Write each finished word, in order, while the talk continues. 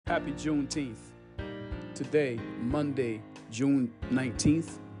Happy Juneteenth. Today, Monday, June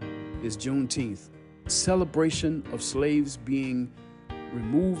 19th, is Juneteenth. Celebration of slaves being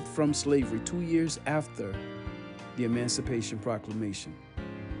removed from slavery 2 years after the Emancipation Proclamation.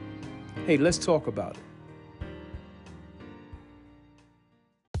 Hey, let's talk about it.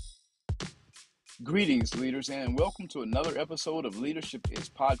 Greetings, leaders, and welcome to another episode of Leadership is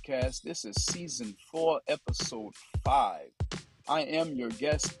Podcast. This is Season 4, Episode 5. I am your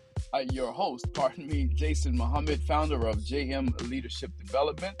host, Jason Muhammad, founder of JM Leadership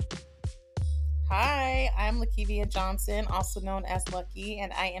Development. Hi, I'm Lakivia Johnson, also known as Lucky,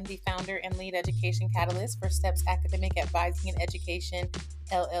 and I am the founder and lead education catalyst for Steps Academic Advising and Education,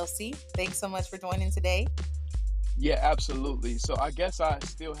 LLC. Thanks so much for joining today. Yeah, absolutely. So I guess I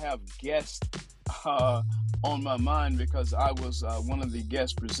still have guests on my mind because I was one of the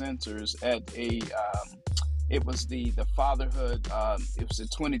guest presenters at it was the fatherhood, it was the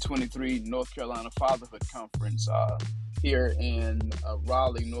 2023 North Carolina Fatherhood Conference here in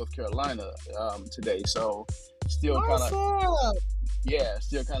Raleigh, North Carolina today. So still kind of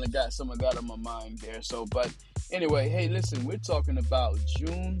got some of that on my mind there. So, but anyway, hey, listen, we're talking about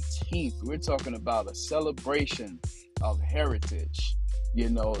Juneteenth. We're talking about a celebration of heritage,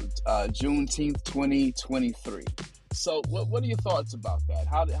 Juneteenth 2023. So what are your thoughts about that?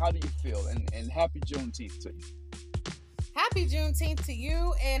 How do you feel? And happy Juneteenth to you. Happy Juneteenth to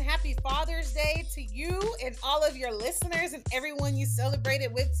you, and happy Father's Day to you and all of your listeners and everyone you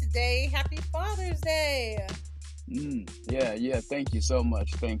celebrated with today. Happy Father's Day. Yeah. Thank you so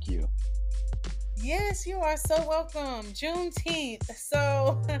much. Thank you. Yes, you are so welcome. Juneteenth.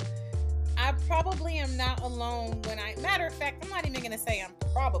 So I probably am not alone matter of fact, I'm not even going to say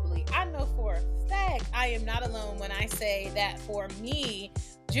I know for a fact I am not alone when I say that for me,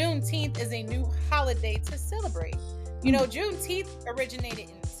 Juneteenth is a new holiday to celebrate. Juneteenth originated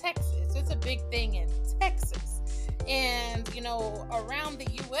in Texas. It's a big thing in Texas. And, around the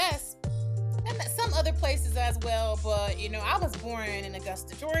U.S., and some other places as well. But, I was born in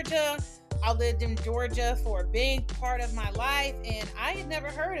Augusta, Georgia. I lived in Georgia for a big part of my life, and I had never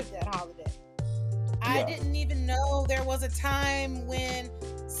heard of that holiday. I didn't even know there was a time when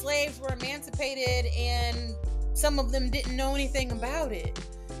slaves were emancipated, and some of them didn't know anything about it.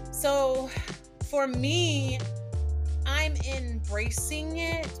 So for me, I'm embracing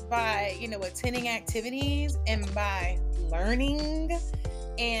it by, attending activities and by learning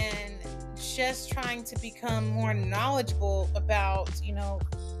and just trying to become more knowledgeable about,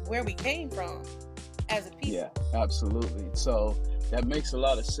 where we came from as a people. Yeah, absolutely. So that makes a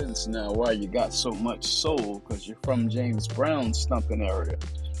lot of sense now why you got so much soul, because you're from James Brown's stomping area,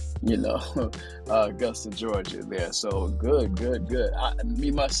 Augusta, Georgia there. So good.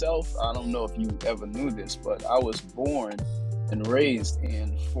 Myself, I don't know if you ever knew this, but I was born and raised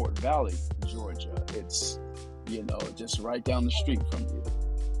in Fort Valley, Georgia. It's, just right down the street from you.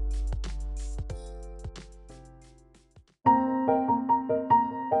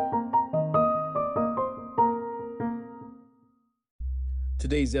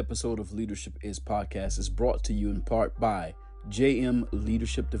 Today's episode of Leadership is Podcast is brought to you in part by JM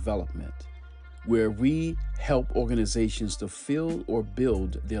Leadership Development, where we help organizations to fill or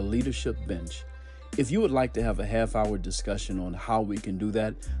build their leadership bench. If you would like to have a half-hour discussion on how we can do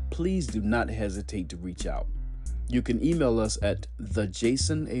that, please do not hesitate to reach out. You can email us at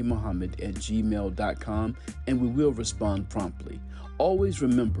thejasonAmuhammad@gmail.com, and we will respond promptly. Always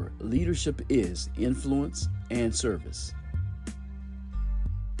remember, leadership is influence and service.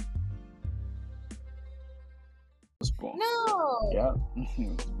 Born. No. Yeah,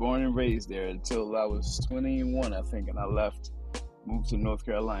 was born and raised there until I was 21, I think, and I moved to North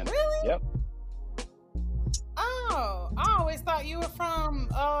Carolina. Really? Yep. Oh, I always thought you were from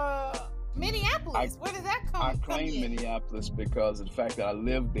Minneapolis. Where did that come? I claim Minneapolis because of the fact that I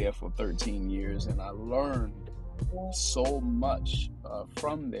lived there for 13 years and I learned so much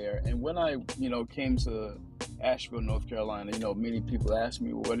from there. And when I, came to Asheville, North Carolina, many people ask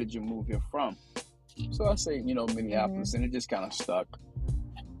me, well, where did you move here from? So I say, Minneapolis, and it just kind of stuck.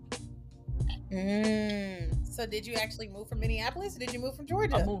 So did you actually move from Minneapolis, or did you move from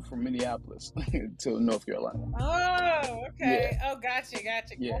Georgia? I moved from Minneapolis to North Carolina. Oh, okay. Yeah. Oh, gotcha.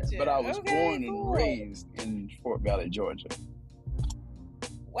 Yeah, but I was born and raised in Fort Valley, Georgia.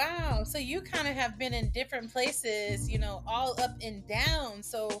 Wow. So you kind of have been in different places, all up and down.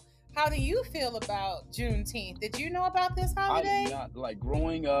 So how do you feel about Juneteenth? Did you know about this holiday? I did not,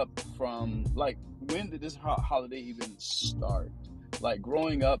 growing up from, when did this holiday even start?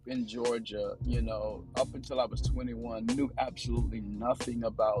 Growing up in Georgia, up until I was 21, knew absolutely nothing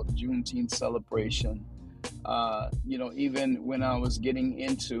about Juneteenth celebration. Even when I was getting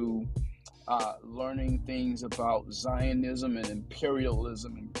into learning things about Zionism and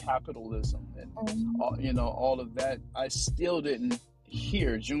imperialism and capitalism and all of that, I still didn't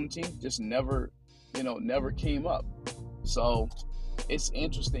hear Juneteenth. Just never came up. So it's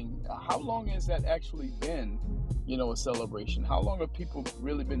interesting. How long has that actually been, a celebration? How long have people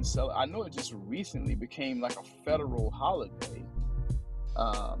really been I know it just recently became like a federal holiday.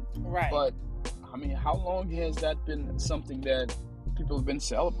 Right. But I mean, how long has that been something that people have been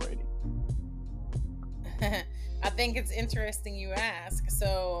celebrating? I think it's interesting you ask.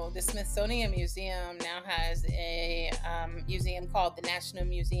 So the Smithsonian Museum now has a museum called the National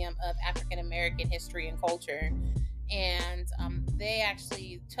Museum of African American History and Culture. And they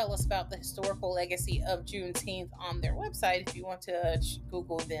actually tell us about the historical legacy of Juneteenth on their website if you want to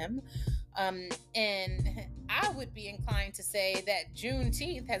Google them. And I would be inclined to say that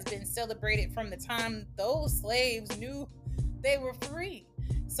Juneteenth has been celebrated from the time those slaves knew they were free.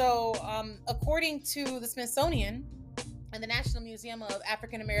 So according to the Smithsonian and the National Museum of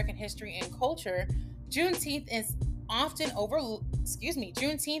African American History and Culture, Juneteenth is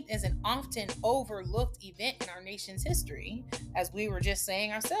Juneteenth is an often overlooked event in our nation's history. As we were just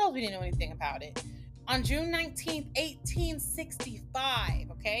saying ourselves, we didn't know anything about it. On June 19th,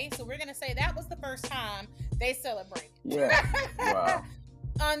 1865, okay? So we're going to say that was the first time they celebrated. Yeah, wow.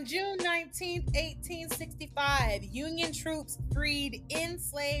 On June 19th, 1865, Union troops freed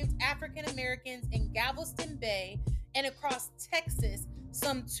enslaved African Americans in Galveston Bay and across Texas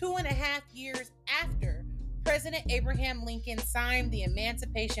some 2.5 years after President Abraham Lincoln signed the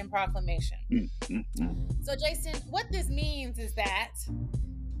Emancipation Proclamation. So, Jason, what this means is that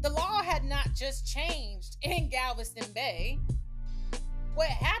the law had not just changed in Galveston Bay. What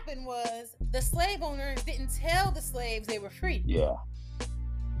happened was the slave owners didn't tell the slaves they were free. Yeah.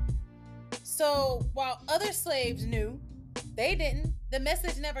 So while other slaves knew, they didn't. The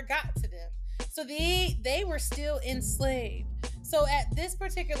message never got to them. So they were still enslaved. So at this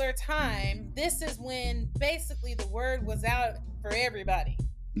particular time, this is when basically the word was out for everybody.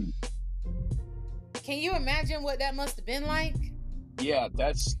 Can you imagine what that must have been like? Yeah,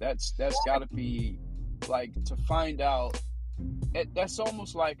 that's got to be like, to find out. That's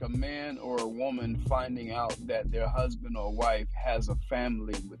almost like a man or a woman finding out that their husband or wife has a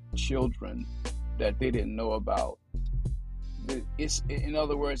family with children that they didn't know about. In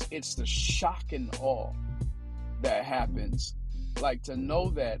other words, it's the shock and awe that happens. Like, to know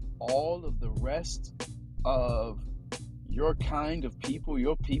that all of the rest of your kind of people,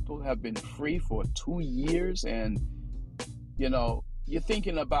 your people, have been free for 2 years, and you're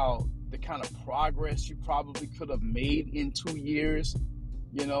thinking about the kind of progress you probably could have made in 2 years,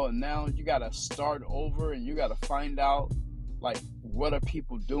 and now you got to start over and you got to find out, like, what are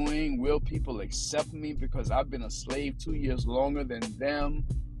people doing? Will people accept me because I've been a slave 2 years longer than them?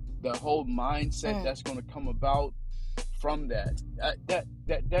 The whole mindset that's going to come about from that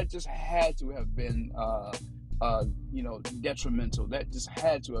just had to have been detrimental. That just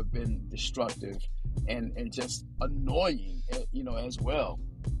had to have been destructive and just annoying, as well.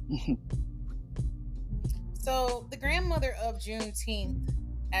 So the grandmother of Juneteenth,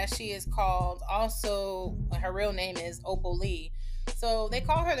 as she is called, also her real name is Opal Lee. So they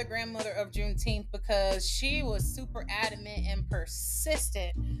call her the grandmother of Juneteenth because she was super adamant and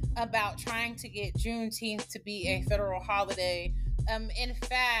persistent about trying to get Juneteenth to be a federal holiday. In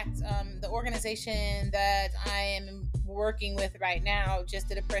fact, the organization that I am working with right now just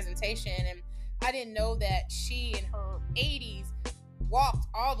did a presentation, and I didn't know that she in her 80s walked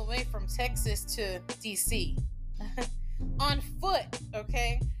all the way from Texas to DC on foot,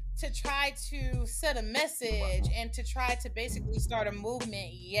 okay, to try to set a message and to try to basically start a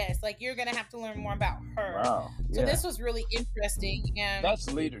movement. Yes, like, you're gonna have to learn more about her. Wow. Yeah. So this was really interesting. And that's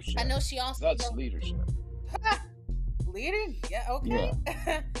leadership. I know she also leadership. Leading? Yeah, okay.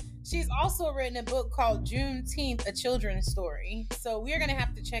 Yeah. She's also written a book called Juneteenth, A Children's Story. So we're gonna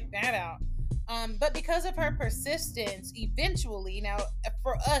have to check that out. But because of her persistence, eventually, now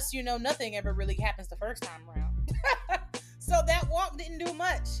for us, nothing ever really happens the first time around. So that walk didn't do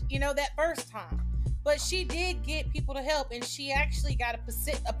much, that first time. But she did get people to help, and she actually got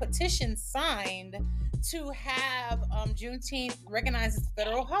a petition signed to have Juneteenth recognized as a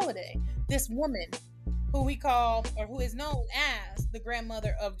federal holiday. This woman, who we call, or who is known as the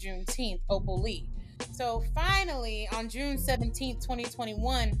grandmother of Juneteenth, Opal Lee. So finally, on June 17th,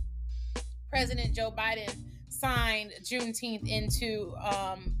 2021, President Joe Biden signed Juneteenth into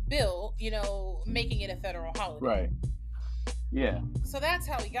bill, making it a federal holiday. Right. Yeah. So that's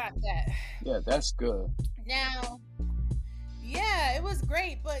how we got that. Yeah, that's good. Now, Yeah, it was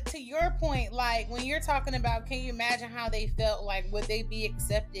great. But to your point, like when you're talking about, can you imagine how they felt? Like, would they be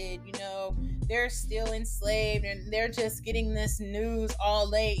accepted? You know, they're still enslaved and they're just getting this news all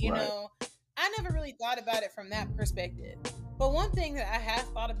late. You Right. know, I never really thought about it from that perspective. But one thing that I have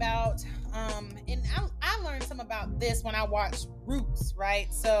thought about, and I learned some about this when I watched Roots,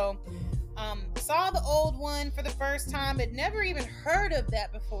 right? So, saw the old one for the first time, but never even heard of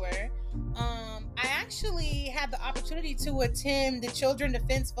that before. I actually had the opportunity to attend the Children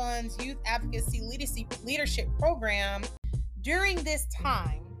Defense Fund's Youth Advocacy Leadership Program during this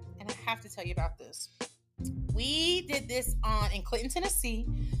time, and I have to tell you about this. We did this in Clinton, Tennessee,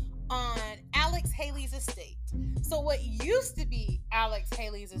 on Alex Haley's estate. So what used to be Alex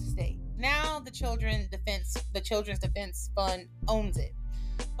Haley's estate, now the Children's Defense Fund owns it.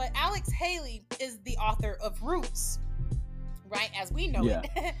 But Alex Haley is the author of Roots, right? As we know Yeah.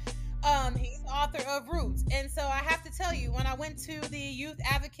 it. He's the author of Roots. And so I have to tell you, when I went to the youth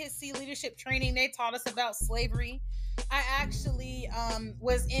advocacy leadership training, they taught us about slavery. I actually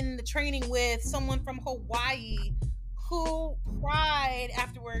was in the training with someone from Hawaii who cried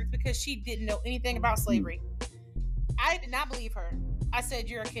afterwards because she didn't know anything about slavery. I did not believe her. I said,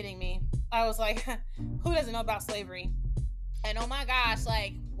 "You're kidding me." I was like, who doesn't know about slavery? And oh my gosh,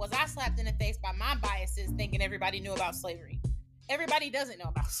 like, was I slapped in the face by my biases thinking everybody knew about slavery? Everybody doesn't know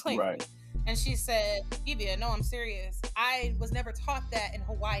about slavery. Right. And she said, "Evia, no, I'm serious. I was never taught that in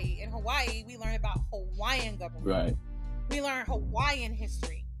Hawaii. In Hawaii, we learn about Hawaiian government. Right. We learn Hawaiian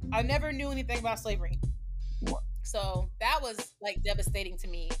history. I never knew anything about slavery." What? So that was like devastating to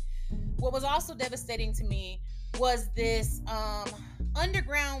me. What was also devastating to me was this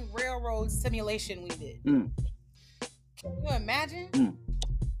underground railroad simulation we did. Can you imagine?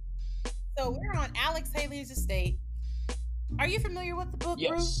 So we're on Alex Haley's estate. Are you familiar with the book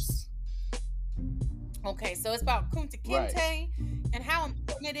Roots? Okay, so it's about Kunta Kinte and how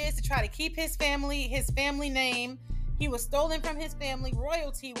important it is to try to keep his family name. He was stolen from his family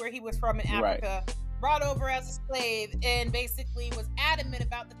royalty where he was from in Africa, brought over as a slave, and basically was adamant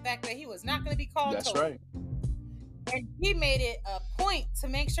about the fact that he was not going to be called That's Toby. right. And he made it a point to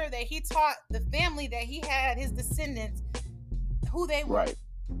make sure that he taught the family that he had, his descendants, who they were. Right.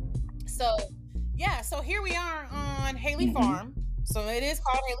 So, yeah, so here we are on Haley Farm. So it is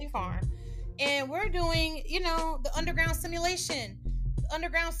called Haley Farm. And we're doing, the underground simulation. The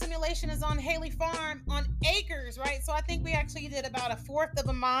underground simulation is on Haley Farm on acres, right? So I think we actually did about 1/4 of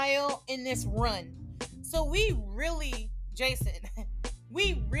a mile in this run. So we really, Jason,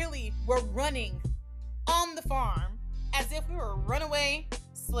 we really were running on the farm as if we were runaway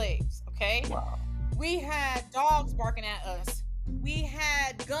slaves, okay? Wow. We had dogs barking at us. We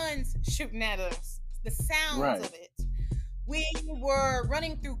had guns shooting at us. The sounds of it. We were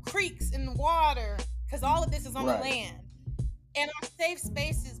running through creeks in the water because all of this is on the land. And our safe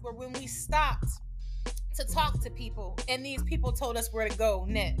spaces were when we stopped to talk to people and these people told us where to go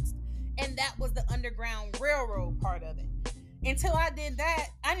next. And that was the Underground Railroad part of it. Until I did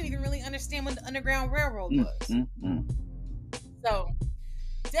that, I didn't even really understand what the Underground Railroad was. So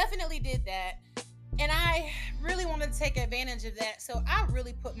definitely did that. And I really wanted to take advantage of that. So I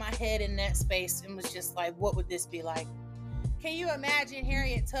really put my head in that space and was just like, what would this be like? Can you imagine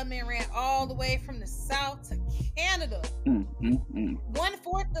Harriet Tubman ran all the way from the South to Canada?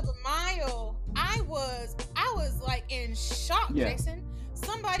 1/4 of a mile. I was like in shock, Jason.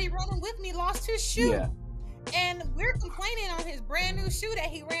 Somebody running with me lost his shoe. Yeah. And we're complaining on his brand new shoe that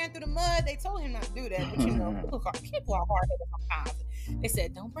he ran through the mud. They told him not to do that, but people are hard-headed sometimes. They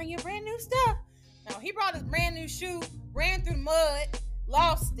said, "Don't bring your brand new stuff." No, he brought his brand new shoe, ran through the mud,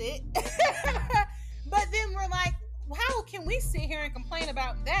 lost it. But then we're like, how can we sit here and complain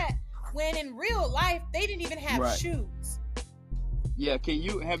about that when in real life they didn't even have shoes? Yeah,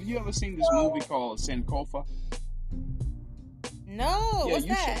 have you ever seen this movie called Sankofa? No, yeah, what's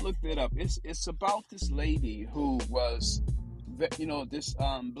you that? should look that up. It's about this lady who was, this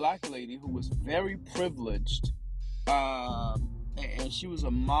black lady who was very privileged, and she was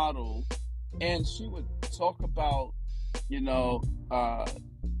a model, and she would talk about,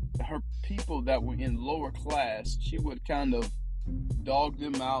 her people that were in lower class. She would kind of dog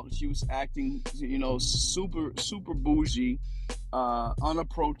them out. She was acting, super bougie,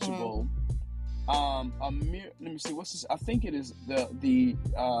 unapproachable. Let me see, what's this? I think it is the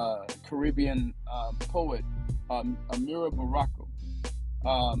Caribbean poet Amira Baraka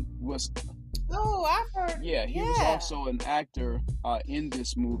was. Oh, I've heard. Yeah, he was also an actor in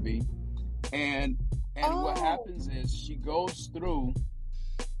this movie, and what happens is she goes through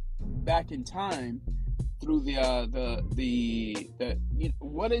back in time through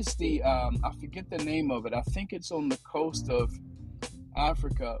what is the I forget the name of it. I think it's on the coast of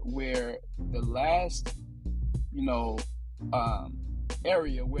Africa where the last, you know,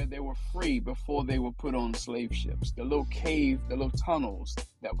 area where they were free before they were put on slave ships. The little cave, the little tunnels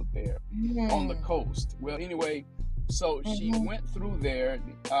that were there on the coast. Well, anyway, so she went through there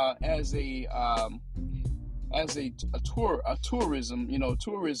as a tourism, you know,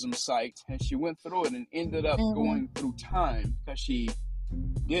 tourism site, and she went through it and ended up going through time because she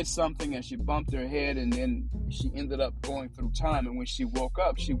did something and she bumped her head, and then she ended up going through time. And when she woke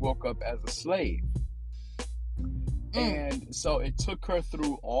up as a slave. And so it took her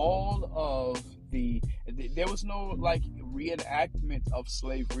through all of there was no like reenactment of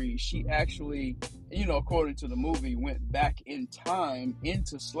slavery. She actually, you know, according to the movie, went back in time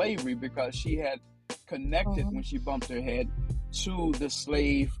into slavery because she had connected when she bumped her head to the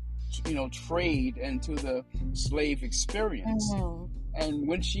slave, you know, trade and to the slave experience. And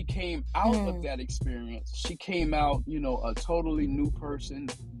when she came out of that experience, she came out, you know, a totally new person,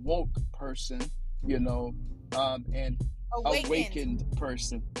 woke person, you know, and awakened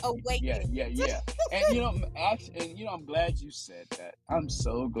person. Awakened. Yeah. And I'm glad you said that. I'm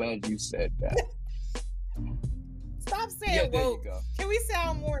so glad you said that. Stop saying woke. Can we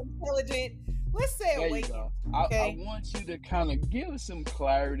sound more intelligent? Let's say awakened. I want you to kind of give us some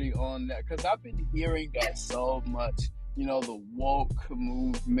clarity on that, because I've been hearing that so much. You know, the woke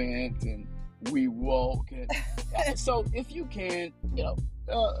movement and we woke. And so if you can, you know,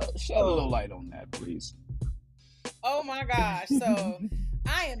 shed a little light on that, please. Oh my gosh. So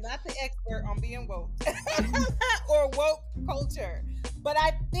I am not the expert on being woke or woke culture, but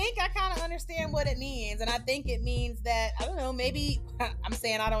I think I kind of understand what it means. And I think it means that, I don't know, maybe I'm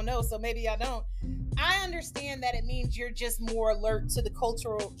saying I don't know, so maybe I don't. I understand that it means you're just more alert to the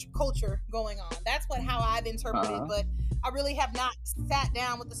culture going on. That's how I've interpreted, but I really have not sat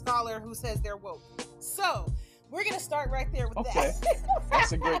down with the scholar who says they're woke. So we're going to start right there with that.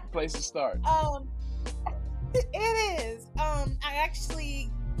 That's a great place to start. It is. I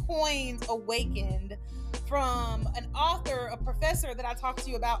actually coined awakened from an author, a professor that I talk to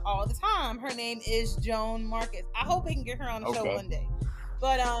you about all the time. Her name is Joan Marcus. I hope we can get her on the show one day.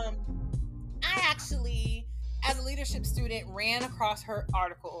 But I actually, as a leadership student, ran across her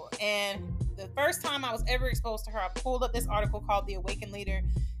article. And the first time I was ever exposed to her, I pulled up this article called The Awakened Leader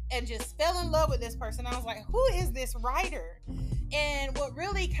and just fell in love with this person. I was like, who is this writer? And what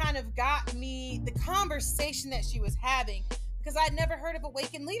really kind of got me, the conversation that she was having, because I'd never heard of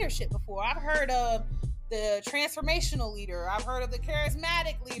awakened leadership before. I've heard of the transformational leader. I've heard of the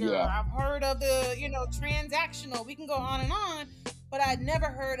charismatic leader. Yeah. I've heard of the, transactional. We can go on and on, but I'd never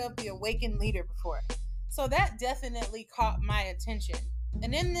heard of the awakened leader before. So that definitely caught my attention.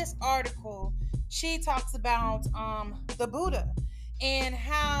 And in this article, she talks about the Buddha and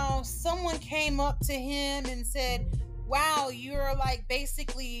how someone came up to him and said, wow, you're like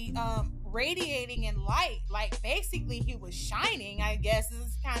basically radiating in light. Like basically he was shining, I guess. This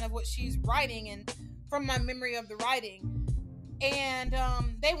is kind of what she's writing, and from my memory of the writing. And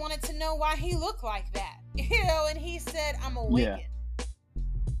they wanted to know why he looked like that. And he said, I'm awakened.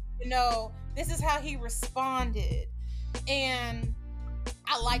 Yeah. This is how he responded. And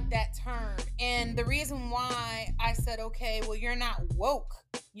I like that term. And the reason why I said, okay, well, you're not woke,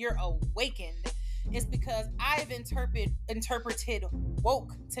 you're awakened, is because I've interpreted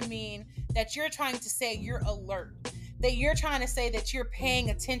woke to mean that you're trying to say you're alert, that you're trying to say that you're paying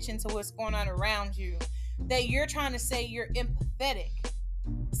attention to what's going on around you, that you're trying to say you're empathetic,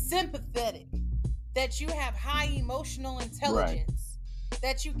 sympathetic, that you have high emotional intelligence,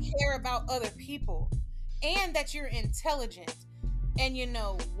 that you care about other people, and that you're intelligent. And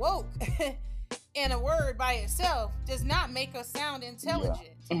woke in a word by itself does not make us sound intelligent.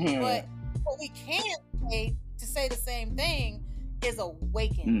 Yeah. But what we can say to say the same thing is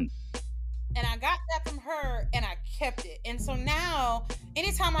awaken. And I got that from her and I kept it. And so now,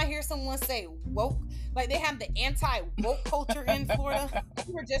 anytime I hear someone say woke, like they have the anti-woke culture in Florida.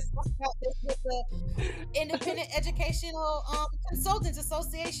 We were just talking about this with the Independent Educational Consultants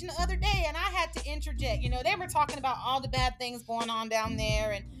Association the other day, and I had to interject. They were talking about all the bad things going on down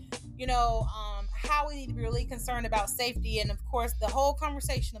there, and how we need to be really concerned about safety, and of course the whole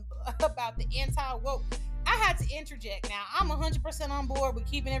conversation about the anti-woke. I had to interject. Now, I'm 100% on board with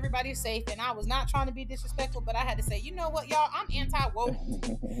keeping everybody safe, and I was not trying to be disrespectful, but I had to say, you know what, y'all? I'm anti-woke.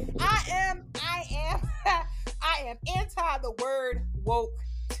 I am anti the word woke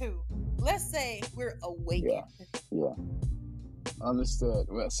too. Let's say we're awakened. Yeah. Understood.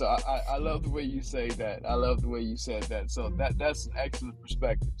 Well, so I love the way you say that. I love the way you said that. So that's an excellent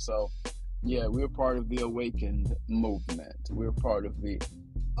perspective. So Yeah, we're part of the awakened movement. We're part of the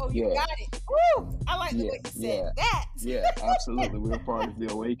Oh, you yeah, got it. Woo! I like the yeah, way you said yeah, that. yeah, absolutely. We're part of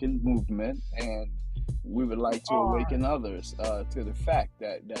the awakened movement, and we would We like to are. awaken others to the fact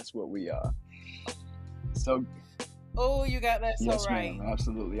that that's what we are. So, Oh, you got that so yes, ma'am, right.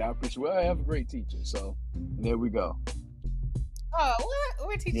 absolutely. I appreciate. Well, I have a great teacher, so there we go. Oh, what?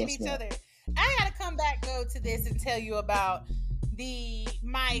 We're teaching Yes, each ma'am. other. I gotta come back though to this and tell you about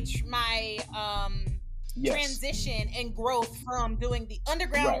my Yes. transition and growth from doing the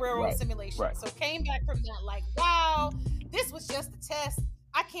Underground Right. Railroad Right. simulation. Right. So came back from that like, wow, this was just a test.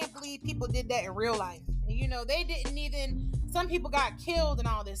 I can't believe people did that in real life. And, you know, they didn't even. Some people got killed and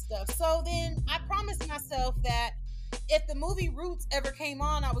all this stuff. So then I promised myself that if the movie Roots ever came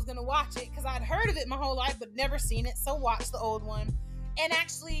on, I was gonna watch it because I'd heard of it my whole life but never seen it. So watched the old one. And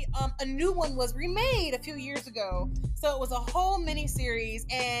actually, a new one was remade a few years ago. So it was a whole mini series.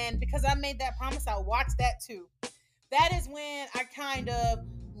 And because I made that promise, I watched that too. That is when I kind of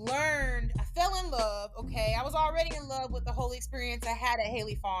learned, I fell in love. Okay. I was already in love with the whole experience I had at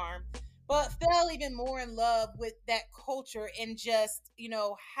Haley Farm, but fell even more in love with that culture and just, you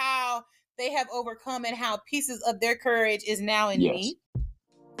know, how they have overcome and how pieces of their courage is now in Yes. me.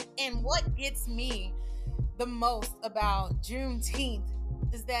 And what gets me the most about Juneteenth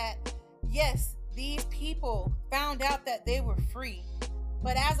is that, yes, these people found out that they were free.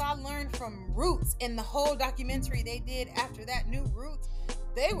 But as I learned from Roots in the whole documentary they did after that new Roots,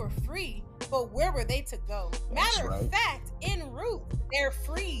 they were free, but where were they to go? That's Matter right. of fact, in Roots, they're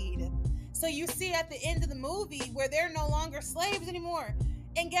freed. So you see at the end of the movie where they're no longer slaves anymore.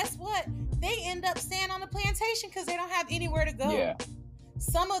 And guess what? They end up staying on the plantation because they don't have anywhere to go. Yeah.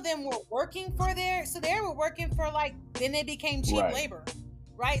 Some of them were working for so they were working for like, then they became cheap Right. labor,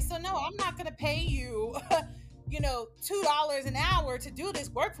 right? So no, I'm not gonna pay you, you know, $2 an hour to do this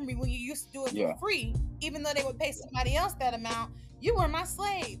work for me when you used to do it Yeah. for free, even though they would pay somebody else that amount. You were my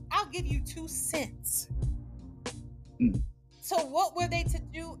slave. I'll give you 2 cents. Mm. So what were they to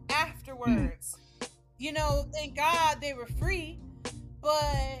do afterwards? You know, thank God they were free,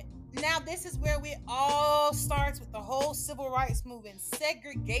 but now this is where we all starts with the whole civil rights movement,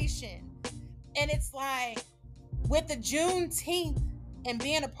 segregation. And it's like with the Juneteenth and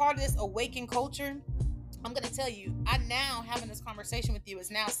being a part of this awakened culture, I'm going to tell you, I now having this conversation with you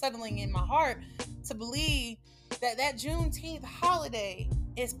is now settling in my heart to believe that that Juneteenth holiday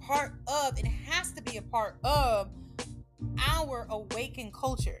is part of, and has to be a part of our awakened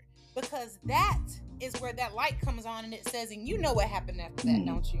culture, because that is where that light comes on and it says, and you know what happened after that,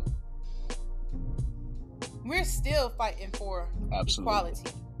 don't you? We're still fighting for equality.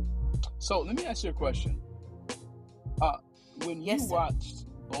 So let me ask you a question. When you watched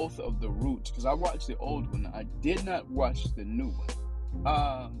both of the Roots, because I watched the old one, I did not watch the new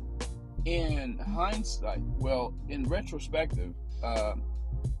one. In hindsight, well, in retrospective,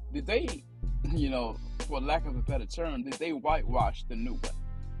 did they, you know, for lack of a better term, did they whitewash the new one?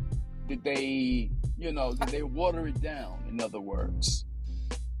 Did they, you know, did they water it down, in other words?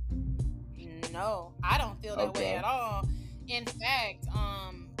 No, I don't feel that way at all. In fact,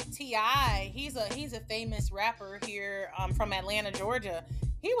 T.I., he's a famous rapper here from Atlanta, Georgia.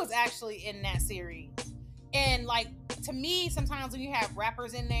 He was actually in that series. And like, to me, sometimes when you have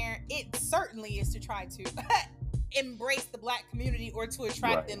rappers in there, it certainly is to try to embrace the Black community or to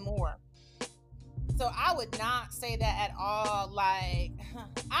attract them more. So I would not say that at all. Like,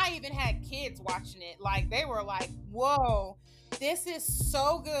 I even had kids watching it. Like, they were like, whoa, this is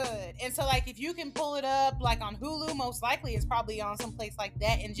so good. And so, like, if you can pull it up, like on Hulu, most likely it's probably on some place like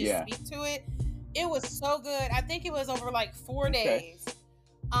that, and just speak to it. It was so good. I think it was over like 4 days.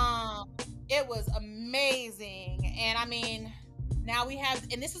 It was amazing. And I mean, now we have,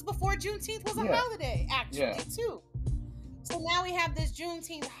 and this is before Juneteenth was a holiday, actually, too. So now we have this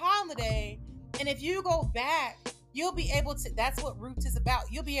Juneteenth holiday. And if you go back, you'll be able to, that's what Roots is about.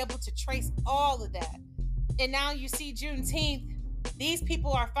 You'll be able to trace all of that. And now you see Juneteenth, these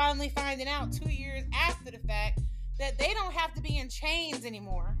people are finally finding out 2 years after the fact that they don't have to be in chains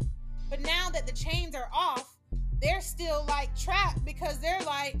anymore. But now that the chains are off, they're still like trapped, because they're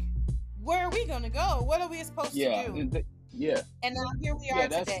like, where are we going to go? What are we supposed to do? And now here we are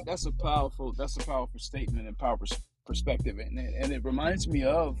today. That's a powerful statement and powerful perspective. And it reminds me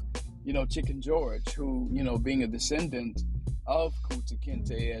of, you know, Chicken George, who, you know, being a descendant of Kunta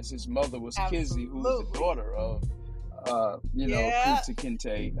Kinte, as his mother was Kizzy, who was the daughter of, you know, Kunta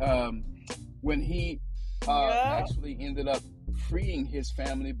Kinte. When he actually ended up freeing his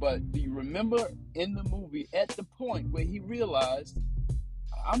family. But do you remember in the movie at the point where he realized,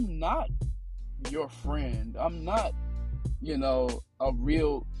 I'm not your friend, I'm not a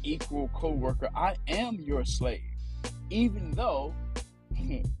real equal co-worker. I am your slave, even though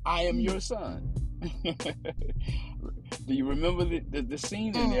I am your son. Do you remember the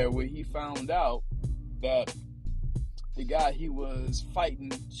scene in there where he found out that the guy he was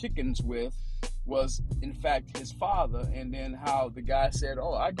fighting chickens with was in fact his father, and then how the guy said,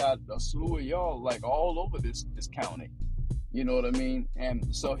 "Oh, I got a slew of y'all like all over this county." You know what I mean?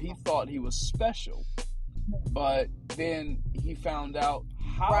 And so he thought he was special, but then he found out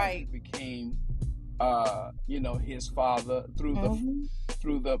how he became, his father through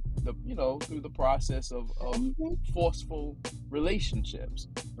the process of forceful relationships,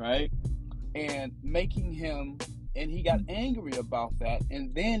 right? And making him, and he got angry about that,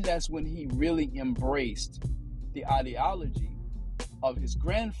 and then that's when he really embraced the ideology of his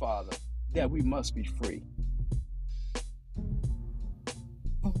grandfather that we must be free.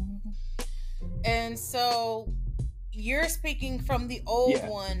 And so you're speaking from the old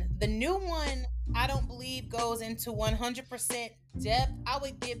one. The new one, I don't believe goes into 100% depth. I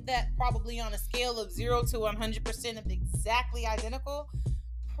would give that probably on a scale of 0 to 100% of exactly identical,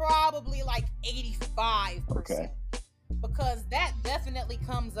 probably like 85%. Okay. Because that definitely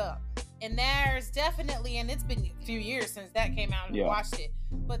comes up. And there's definitely, and it's been a few years since that came out and I watched it,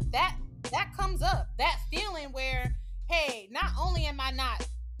 but that comes up. That feeling where, hey, not only am I not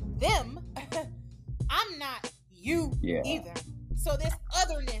them, I'm not you either. So this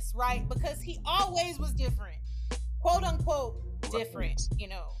otherness, right? Because he always was different, quote unquote different,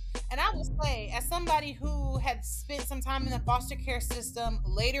 And I will say, as somebody who had spent some time in the foster care system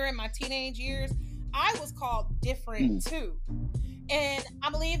later in my teenage years, I was called different too. And I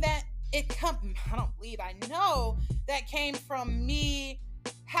believe that I know that came from me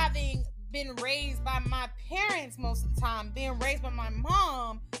having been raised by my parents most of the time, being raised by my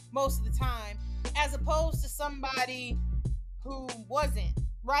mom most of the time, as opposed to somebody who wasn't,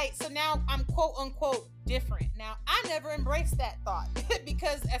 right? So now I'm quote unquote different. Now, I never embraced that thought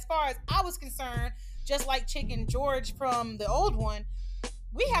because as far as I was concerned, just like Chicken George from the old one,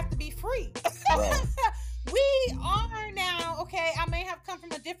 we have to be free. Right. We are now, okay, I may have come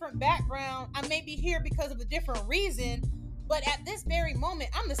from a different background. I may be here because of a different reason, but at this very moment,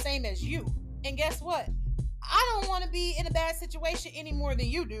 I'm the same as you. And guess what? I don't want to be in a bad situation any more than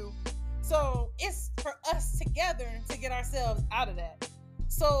you do. So it's for us together to get ourselves out of that.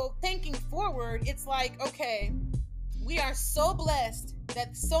 So thinking forward, it's like, okay, we are so blessed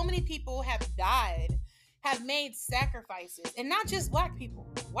that so many people have died, have made sacrifices, and not just Black people,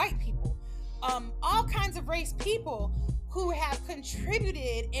 white people, all kinds of race people who have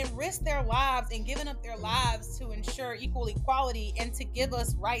contributed and risked their lives and given up their lives to ensure equal equality and to give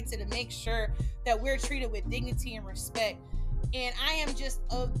us rights and to make sure that we're treated with dignity and respect. And I am just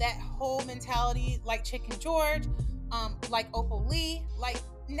of that whole mentality, like Chicken George, like Opal Lee. Like,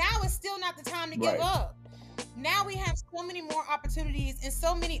 now is still not the time to give up. Now we have so many more opportunities and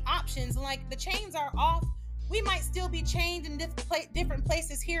so many options. Like, the chains are off. We might still be chained in different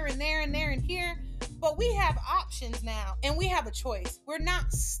places here and there and there and here, but we have options now and we have a choice. We're not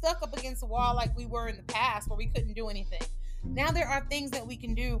stuck up against a wall like we were in the past where we couldn't do anything. Now there are things that we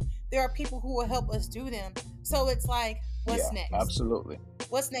can do. There are people who will help us do them. So it's like, what's next? Absolutely.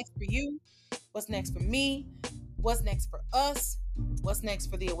 What's next for you? What's next for me? What's next for us? What's next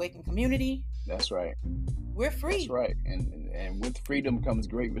for the awakened community? That's right. We're free. That's right. And with freedom comes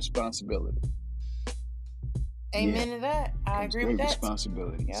great responsibility. Amen to that. I agree with that.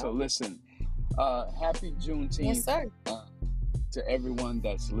 Responsibility. Yep. So listen, happy Juneteenth. Yes, sir. To everyone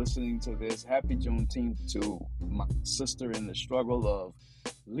that's listening to this, happy Juneteenth to my sister in the struggle of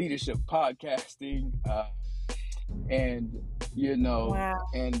leadership podcasting. And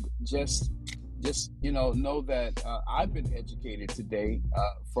just know that I've been educated today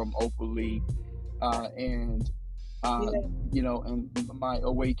from Opal Lee and my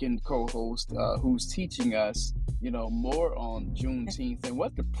awakened co-host who's teaching us more on Juneteenth and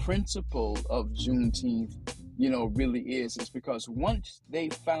what the principle of Juneteenth really is because once they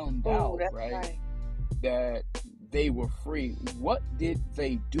found out that they were free, what did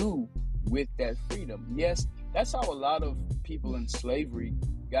they do with that freedom? Yes, that's how a lot of people in slavery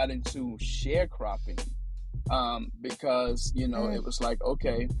got into sharecropping, because it was like,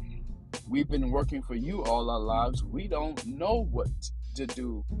 okay, we've been working for you all our lives. We don't know what to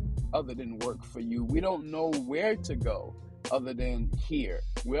do other than work for you. We don't know where to go other than here.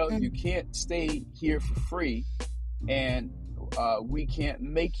 Well, you can't stay here for free, and we can't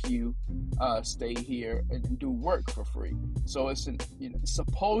make you stay here and do work for free. So it's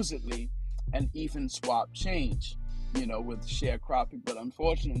supposedly an even swap change, with sharecropping, but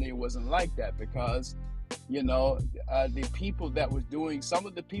unfortunately it wasn't like that because You know, the people that were doing, some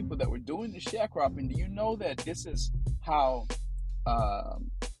of the people that were doing the sharecropping, do you know that this is how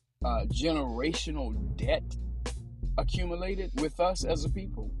generational debt accumulated with us as a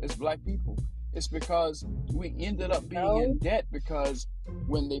people, as black people? It's because we ended up being in debt because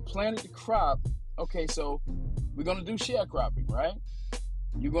when they planted the crop, okay, so we're going to do sharecropping, right?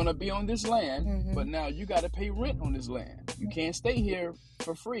 You're going to be on this land, but now you got to pay rent on this land. You can't stay here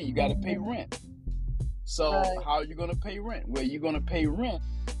for free. You got to pay rent. So how are you going to pay rent? Well, you're going to pay rent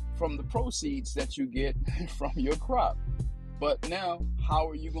from the proceeds that you get from your crop. But now, how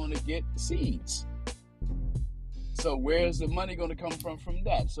are you going to get seeds? So where's the money going to come from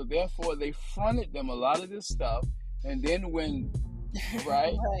that? So therefore, they fronted them a lot of this stuff. And then when,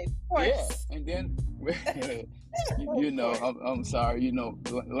 right? Yeah. And then, you know, I'm sorry, you know,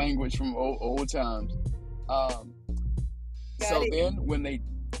 language from old times. So then when they...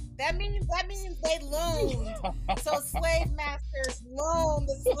 That means they loaned. So slave masters loaned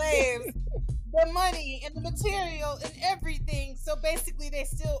the slaves the money and the material and everything. So basically, they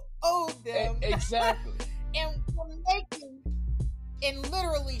still owed them. Exactly. And were making and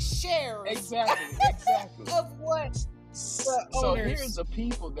literally shares. Exactly. Of what the so owners. Here's a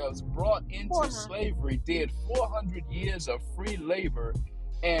people that was brought into slavery, did 400 years of free labor,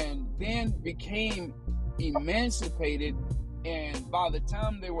 and then became emancipated. And by the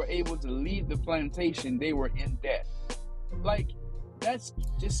time they were able to leave the plantation, they were in debt. Like, that's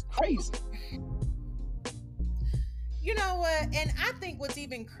just crazy. You know what? And I think what's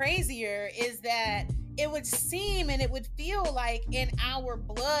even crazier is that it would seem and it would feel like in our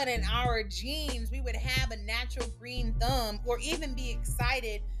blood and our genes, we would have a natural green thumb or even be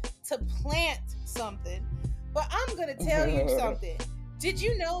excited to plant something. But I'm going to tell you something. Did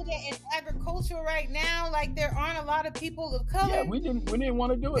you know that in agriculture right now, like there aren't a lot of people of color? Yeah, we didn't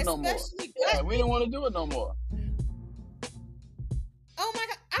want to do it no more. Yeah, we didn't want to do it no more. Oh my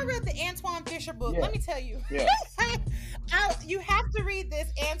God. I read the Antoine Fisher book. Yeah. Let me tell you. Yeah. You have to read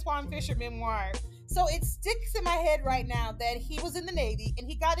this Antoine Fisher memoir. So it sticks in my head right now that he was in the Navy and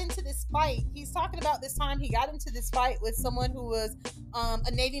he got into this fight. He's talking about this time he got into this fight with someone who was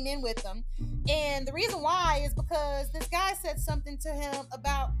a Navy man with him. And the reason why is because this guy said something to him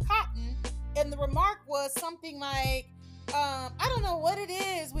about cotton. And the remark was something like, I don't know what it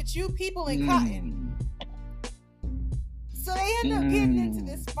is with you people in cotton. So they end up getting into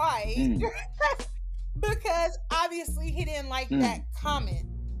this fight because obviously he didn't like that comment.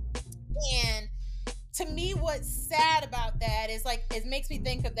 And to me, what's sad about that is like it makes me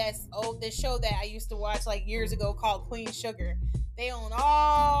think of this show that I used to watch like years ago called Queen Sugar. They own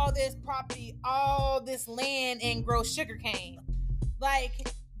all this property, all this land, and grow sugarcane. Like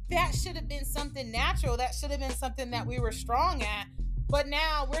that should have been something natural. That should have been something that we were strong at. But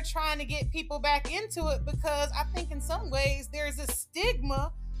now we're trying to get people back into it because I think in some ways there's a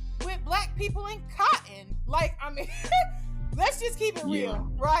stigma with black people in cotton. Like, I mean, let's just keep it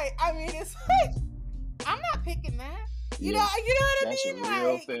real, right? I mean, it's like, I'm not picking that. You know what I mean? That's a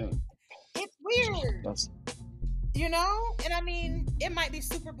real thing. It's weird. You know? And I mean, it might be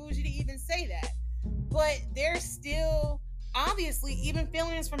super bougie to even say that. But there's still, obviously, even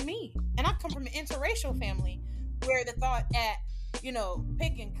feelings from me. And I come from an interracial family where the thought at, you know,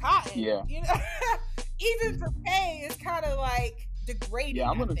 picking cotton, you know, even for pay is kind of like degrading. Yeah,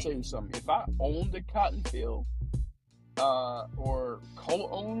 I'm going to tell you something. If I owned a cotton field, or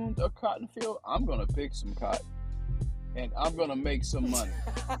co-owned a cotton field, I'm going to pick some cotton and I'm going to make some money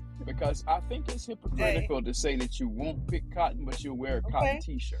because I think it's hypocritical to say that you won't pick cotton, but you'll wear a cotton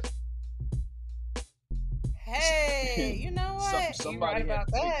t-shirt. Hey, you know what? Somebody had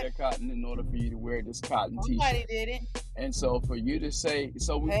to pick their cotton in order for you to wear this cotton t-shirt. Somebody did it. And so for you to say,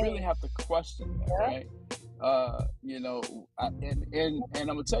 so we really have to question that, right? You know, and I'm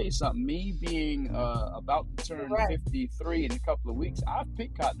gonna tell you something. Me being about to turn 53 in a couple of weeks, I've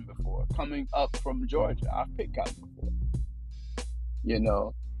picked cotton before. Coming up from Georgia, I've picked cotton before. You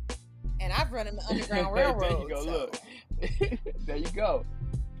know, and I've run in the Underground Railroad. There you go.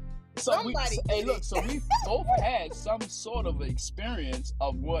 So. Look, there you go. So we both had some sort of experience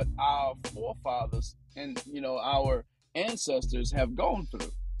of what our forefathers and our ancestors have gone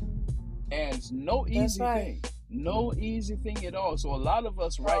through. And it's no easy thing. No easy thing at all. So a lot of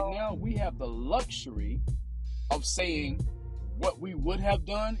us right now, we have the luxury of saying what we would have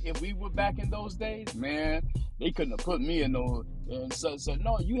done if we were back in those days. Man, they couldn't have put me in no... And so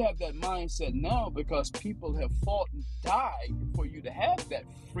no, you have that mindset now because people have fought and died for you to have that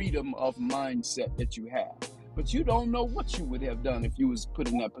freedom of mindset that you have. But you don't know what you would have done if you was put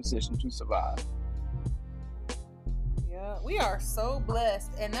in that position to survive. We are so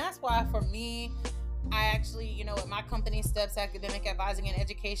blessed, and that's why for me, I actually, at my company, Steps Academic Advising and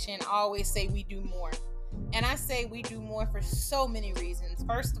Education, I always say we do more. And I say we do more for so many reasons.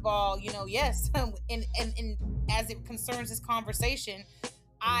 First of all, yes, and as it concerns this conversation,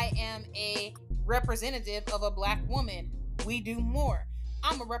 I am a representative of a Black woman. We do more.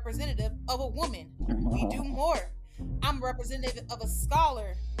 I'm a representative of a woman. We do more. I'm a representative of a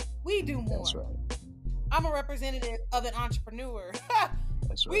scholar. We do more. That's right. I'm a representative of an entrepreneur.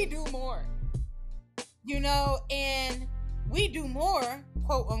 That's right. We do more. And we do more,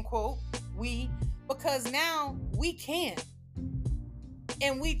 quote unquote, because now we can.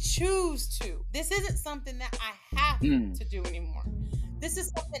 And we choose to. This isn't something that I have to do anymore. This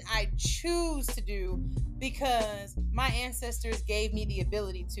is something I choose to do because my ancestors gave me the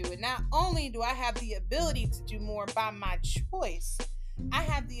ability to. And not only do I have the ability to do more by my choice, I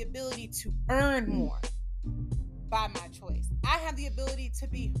have the ability to earn more by my choice. I have the ability to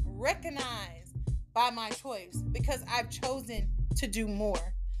be recognized by my choice because I've chosen to do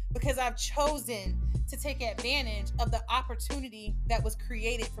more, because I've chosen to take advantage of the opportunity that was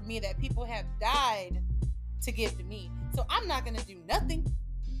created for me, that people have died to give to me. So I'm not going to do nothing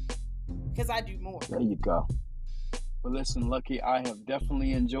because I do more. There you go. Well, listen, Lucky, I have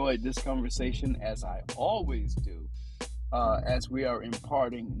definitely enjoyed this conversation, as I always do, as we are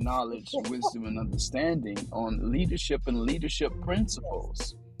imparting knowledge, wisdom, and understanding on leadership and leadership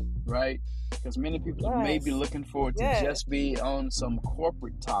principles, right? Because many people may be looking forward to just be on some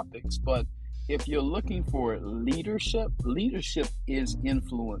corporate topics, but if you're looking for leadership is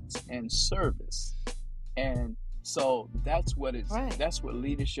influence and service. And so that's what that's what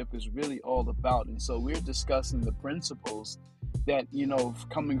leadership is really all about. And so we're discussing the principles that,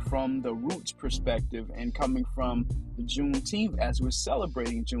 coming from the roots perspective and coming from the Juneteenth, as we're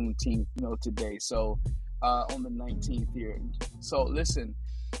celebrating Juneteenth, today. So on the 19th here. So listen,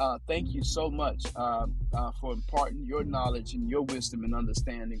 thank you so much for imparting your knowledge and your wisdom and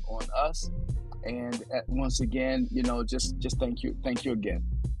understanding on us. And once again, just thank you again.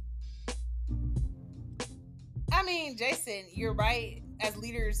 I mean, Jason, you're right. As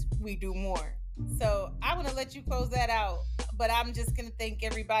leaders, we do more. So I want to let you close that out, but I'm just going to thank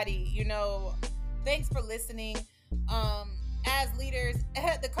everybody. Thanks for listening. As leaders,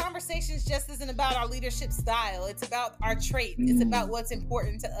 the conversations just isn't about our leadership style. It's about our traits. It's about what's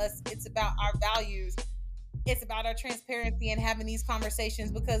important to us. It's about our values. It's about our transparency and having these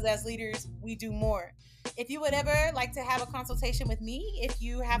conversations, because as leaders, we do more. If you would ever like to have a consultation with me, if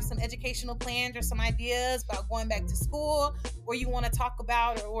you have some educational plans or some ideas about going back to school, or you want to talk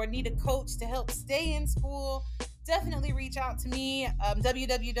about or need a coach to help stay in school, definitely reach out to me,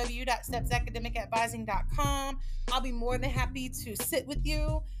 www.stepsacademicadvising.com. I'll be more than happy to sit with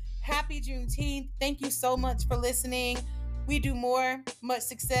you. Happy Juneteenth. Thank you so much for listening. We do more. Much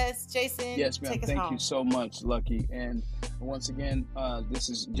success. Jason, yes, ma'am. Take us Thank home. you so much, Lucky. And once again, this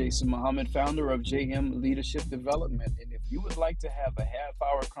is Jason Muhammad, founder of JM Leadership Development. And if you would like to have a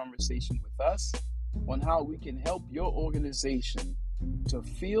half-hour conversation with us on how we can help your organization to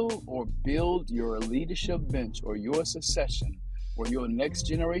fill or build your leadership bench or your succession or your next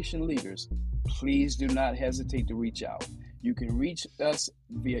generation leaders, please do not hesitate to reach out. You can reach us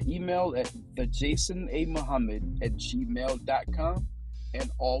via email at thejasonAmuhammad@gmail.com.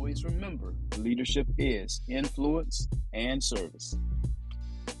 And always remember, leadership is influence and service.